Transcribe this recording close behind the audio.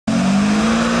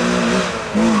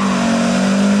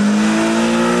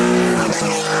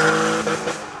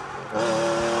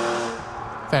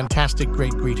Fantastic,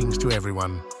 great greetings to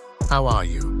everyone. How are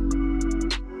you?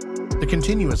 The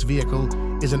continuous vehicle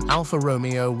is an Alfa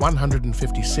Romeo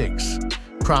 156.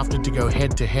 Crafted to go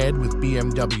head-to-head with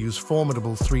BMW's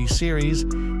formidable 3 Series,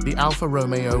 the Alfa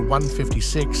Romeo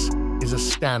 156 is a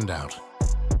standout.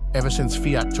 Ever since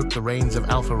Fiat took the reins of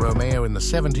Alfa Romeo in the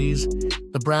 70s,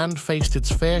 the brand faced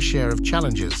its fair share of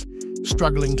challenges,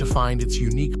 struggling to find its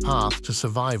unique path to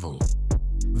survival.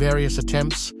 Various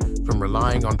attempts, from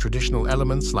relying on traditional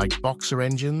elements like boxer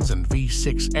engines and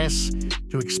V6S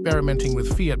to experimenting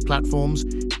with Fiat platforms,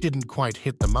 didn't quite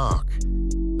hit the mark.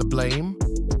 The blame?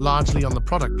 Largely on the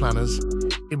product planners.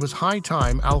 It was high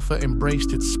time Alfa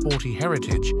embraced its sporty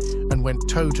heritage and went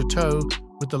toe-to-toe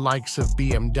with the likes of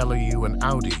BMW and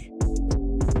Audi.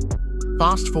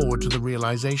 Fast forward to the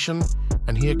realization,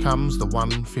 and here comes the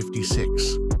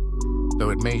 156.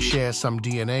 Though it may share some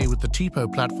DNA with the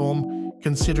Tipo platform,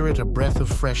 consider it a breath of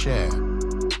fresh air.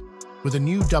 With a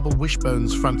new double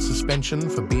wishbones front suspension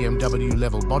for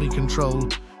BMW-level body control,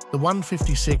 the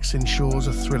 156 ensures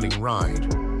a thrilling ride.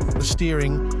 The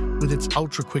steering, with its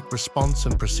ultra-quick response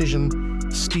and precision,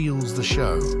 steals the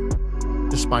show.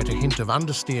 Despite a hint of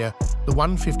understeer, the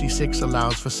 156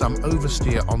 allows for some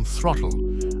oversteer on throttle,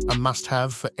 a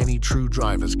must-have for any true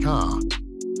driver's car.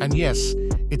 And yes,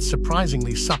 it's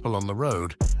surprisingly supple on the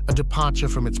road, a departure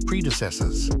from its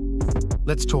predecessors.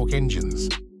 Let's talk engines.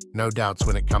 No doubts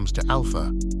when it comes to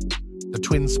Alfa. The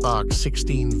twin-spark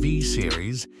 16 V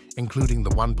series, including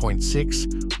the 1.6,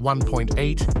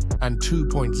 1.8, and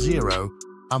 2.0,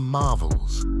 are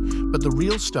marvels. But the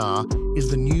real star is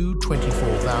the new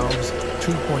 24 valves,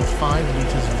 2.5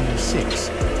 liters V6,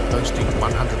 boasting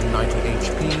 190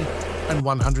 HP and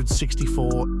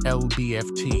 164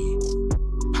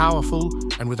 lb-ft. Powerful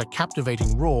and with a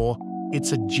captivating roar,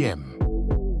 it's a gem.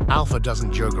 Alfa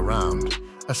doesn't joke around.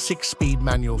 A 6-speed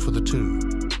manual for the 2.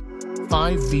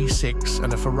 5 V6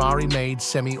 and a Ferrari-made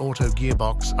semi-auto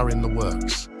gearbox are in the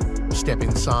works. Step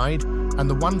inside, and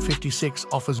the 156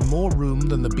 offers more room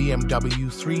than the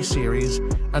BMW 3 Series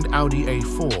and Audi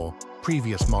A4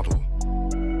 previous model.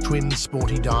 Twin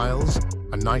sporty dials,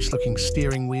 a nice-looking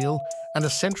steering wheel, and a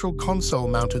central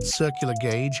console-mounted circular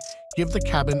gauge give the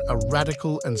cabin a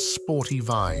radical and sporty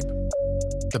vibe.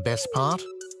 The best part?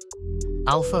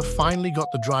 Alfa finally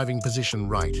got the driving position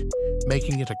right,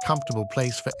 making it a comfortable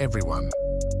place for everyone.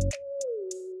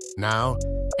 Now,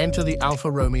 enter the Alfa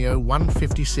Romeo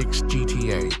 156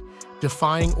 GTA,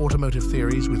 defying automotive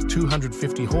theories with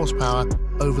 250 horsepower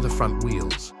over the front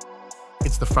wheels.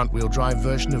 It's the front-wheel drive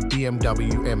version of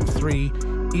BMW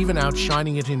M3, even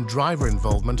outshining it in driver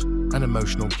involvement and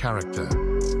emotional character.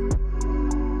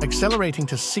 Accelerating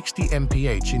to 60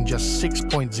 mph in just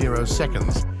 6.0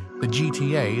 seconds, the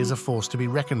GTA is a force to be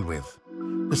reckoned with.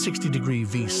 The 60-degree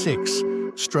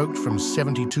V6, stroked from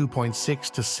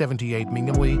 72.6 to 78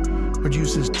 mm,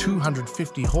 produces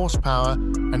 250 horsepower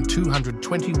and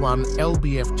 221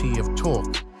 lb-ft of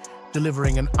torque,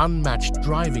 delivering an unmatched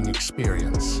driving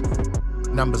experience.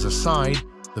 Numbers aside,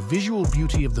 the visual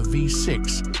beauty of the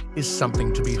V6 is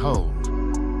something to behold.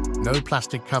 No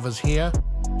plastic covers here,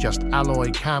 just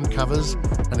alloy cam covers,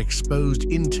 an exposed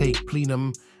intake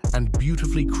plenum, and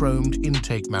beautifully chromed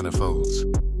intake manifolds.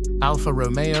 Alfa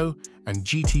Romeo and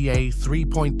GTA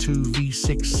 3.2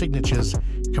 V6 signatures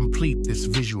complete this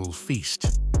visual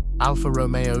feast. Alfa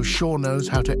Romeo sure knows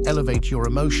how to elevate your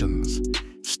emotions.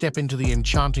 Step into the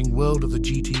enchanting world of the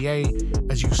GTA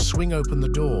as you swing open the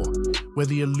door, where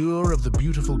the allure of the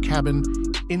beautiful cabin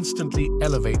instantly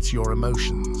elevates your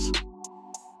emotions.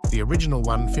 The original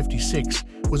 156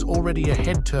 was already a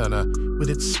head-turner with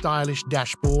its stylish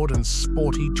dashboard and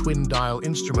sporty twin-dial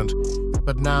instrument,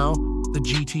 but now the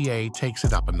GTA takes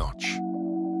it up a notch.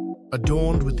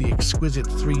 Adorned with the exquisite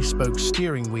 3-spoke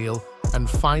steering wheel and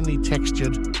finely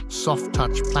textured,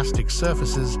 soft-touch plastic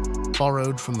surfaces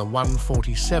borrowed from the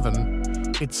 147,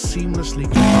 it's seamlessly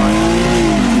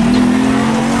combined.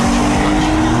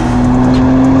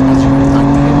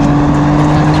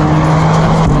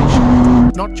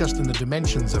 Not just in the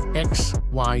dimensions of X,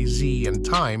 Y, Z, and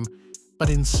time, but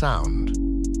in sound.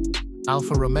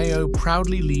 Alfa Romeo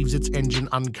proudly leaves its engine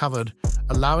uncovered,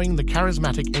 allowing the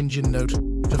charismatic engine note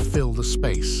to fill the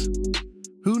space.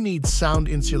 Who needs sound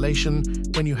insulation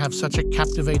when you have such a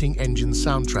captivating engine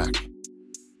soundtrack?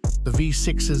 The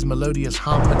V6's melodious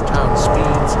hum at town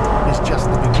speeds is just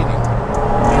the beginning.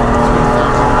 Beyond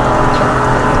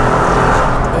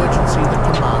 3,000 urgency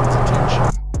that commands attention.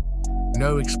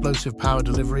 No explosive power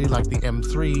delivery like the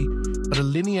M3, but a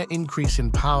linear increase in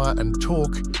power and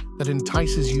torque that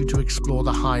entices you to explore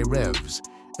the high revs,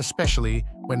 especially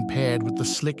when paired with the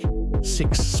slick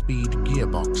 6-speed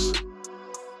gearbox.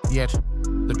 Yet,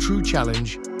 the true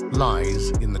challenge lies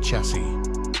in the chassis.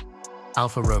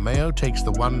 Alfa Romeo takes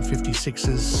the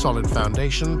 156's solid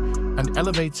foundation and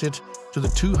elevates it to the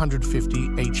 250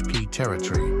 HP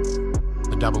territory.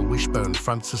 The double wishbone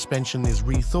front suspension is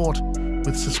rethought,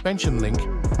 with suspension link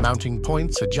mounting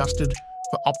points adjusted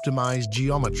for optimized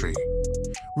geometry.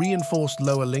 Reinforced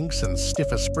lower links and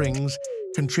stiffer springs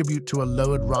contribute to a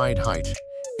lowered ride height,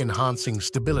 enhancing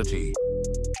stability.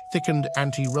 Thickened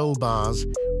anti-roll bars,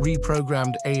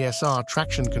 reprogrammed ASR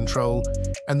traction control,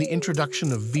 and the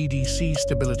introduction of VDC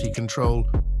stability control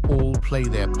all play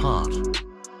their part.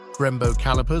 Brembo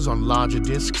calipers on larger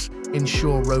discs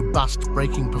ensure robust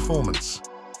braking performance.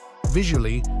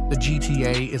 Visually, the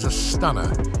GTA is a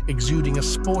stunner, exuding a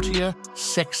sportier,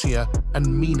 sexier,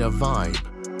 and meaner vibe.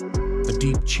 The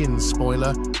deep chin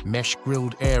spoiler,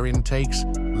 mesh-grilled air intakes,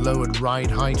 lowered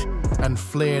ride height, and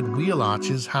flared wheel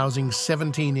arches housing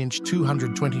 17-inch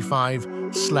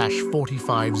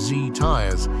 225/45Z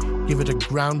tires give it a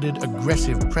grounded,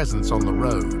 aggressive presence on the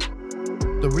road.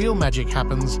 The real magic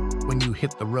happens when you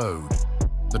hit the road.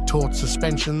 The taut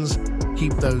suspensions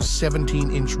keep those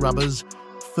 17-inch rubbers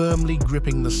firmly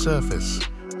gripping the surface,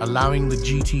 allowing the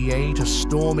GTA to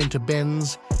storm into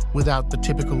bends without the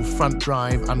typical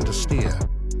front-drive understeer.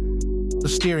 The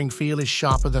steering feel is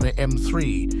sharper than an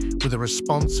M3, with a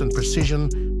response and precision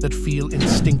that feel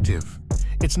instinctive.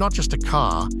 It's not just a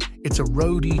car, it's a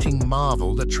road-eating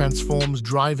marvel that transforms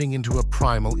driving into a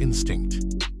primal instinct.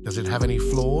 Does it have any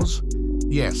flaws?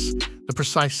 Yes, the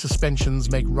precise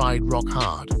suspensions make ride rock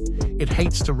hard. It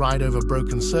hates to ride over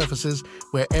broken surfaces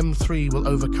where M3 will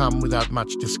overcome without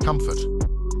much discomfort.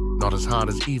 Not as hard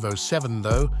as Evo 7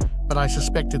 though, but I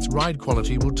suspect its ride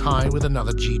quality will tie with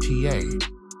another GTA,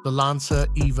 the Lancer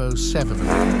Evo 7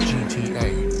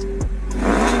 GTA.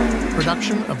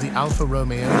 Production of the Alfa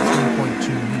Romeo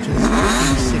 3.2-litre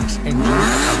V6 engine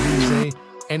at Alize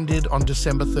ended on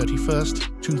December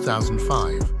 31st,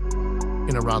 2005.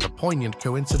 In a rather poignant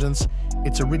coincidence,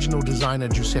 its original designer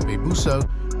Giuseppe Busso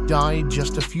died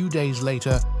just a few days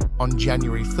later on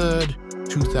January 3rd,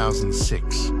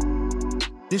 2006.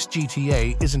 This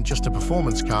GTA isn't just a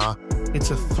performance car,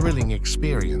 it's a thrilling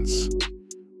experience.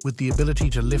 With the ability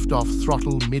to lift off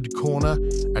throttle mid-corner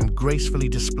and gracefully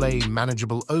display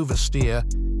manageable oversteer,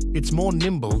 it's more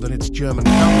nimble than its German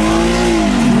counterparts.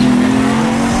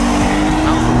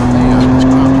 Alfa Romeo has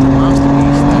crafted a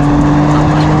masterpiece that,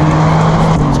 unlike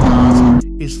performance cars,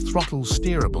 is throttle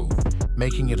steerable,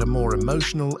 making it a more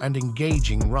emotional and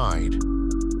engaging ride.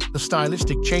 The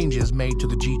stylistic changes made to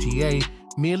the GTA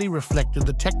merely reflected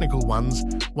the technical ones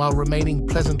while remaining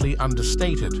pleasantly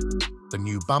understated. The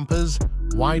new bumpers,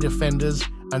 wider fenders,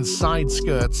 and side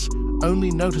skirts only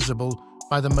noticeable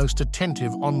by the most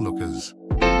attentive onlookers.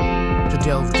 To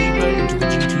delve deeper into the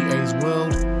GTA's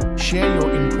world, share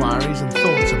your inquiries and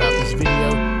thoughts about this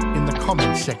video in the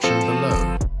comments section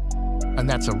below. And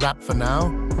that's a wrap for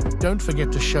now. Don't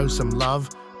forget to show some love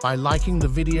by liking the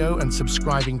video and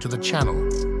subscribing to the channel.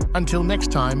 Until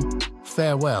next time,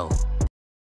 farewell.